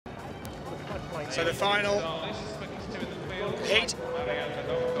So the final heat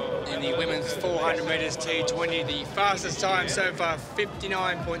in the women's 400 metres T20, the fastest time so far,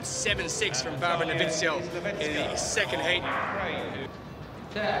 59.76 from Barbara Novitsiel in the second heat.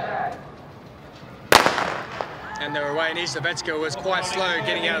 And they were away, and IEZLOVETSKA was quite slow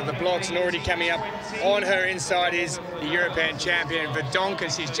getting out of the blocks, and already coming up on her inside is the European champion VERDONK,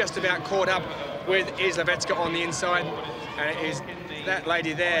 and she's just about caught up with IEZLOVETSKA on the inside. And it is that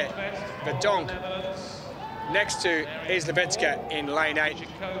lady there, VERDONK, next to IEZLOVETSKA in lane 8,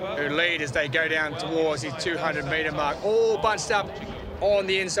 who lead as they go down towards the 200-metre mark. All bunched up on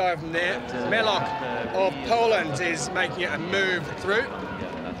the inside from there. Meloch of Poland is making a move through,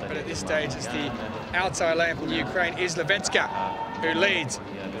 but at this stage it's the outside lane from Ukraine, IEZLOVETSKA, who leads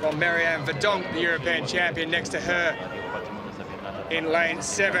from Marianne VERDONK, the European champion, next to her in lane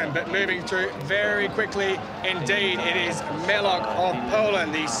 7, but moving through very quickly indeed. It is Meloch of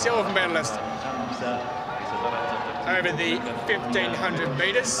Poland, the silver medalist over the 1500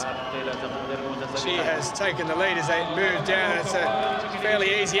 metres. She has taken the lead as they move down. It's a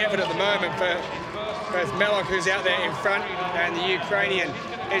fairly easy effort at the moment for both Meloch, who's out there in front, and the Ukrainian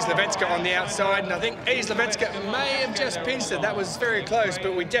IEZLOVETSKA on the outside. And I think IEZLOVETSKA may have just pinched it. That was very close,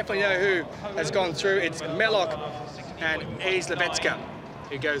 but we definitely know who has gone through. It's Meloch and IEZLOVETSKA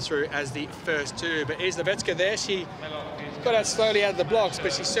who go through as the first two. But IEZLOVETSKA there, she got out slowly out of the blocks,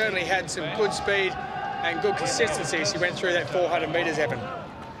 but she certainly had some good speed and good consistency. She went through that 400 metres, Evan.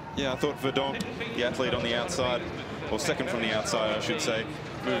 Yeah, I thought VERDONK, the athlete on the outside, or second from the outside, I should say,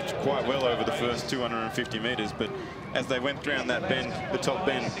 moved quite well over the first 250 metres, but as they went around that bend, the top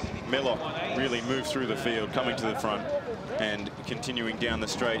bend, Meloch really moved through the field, coming to the front and continuing down the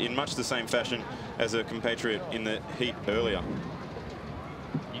straight in much the same fashion as her compatriot in the heat earlier.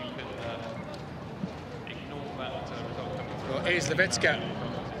 Well, IEZLOVETSKA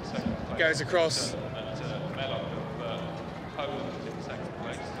goes across.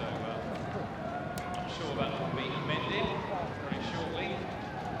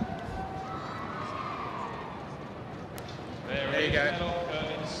 There you go.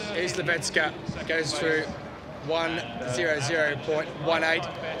 IEZLOVETSKA goes through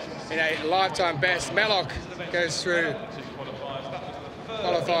 1:00.18 in a lifetime best. Meloch goes through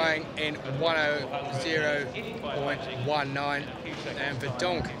qualifying in 1:00.19, and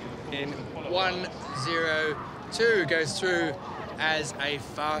VERDONK in 1:02 goes through as a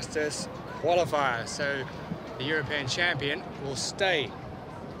fastest qualifier. So the European champion will stay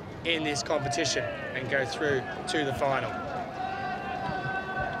in this competition and go through to the final.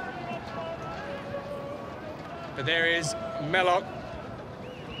 But there is Meloch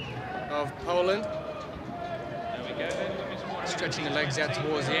of Poland, stretching the legs out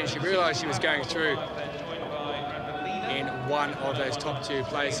towards the end. She realised she was going through in one of those top two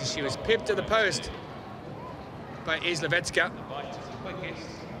places. She was pipped to the post by IEZLOVETSKA,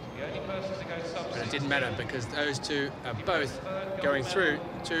 but it didn't matter because those two are both going through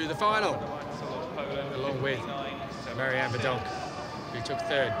to the final, along with Marianne VERDONK, who took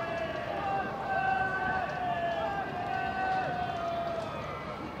third.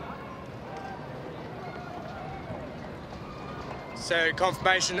 So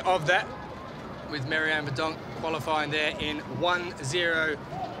confirmation of that, with Marianne VERDONK qualifying there in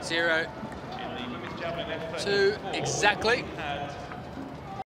 1:00.02 exactly.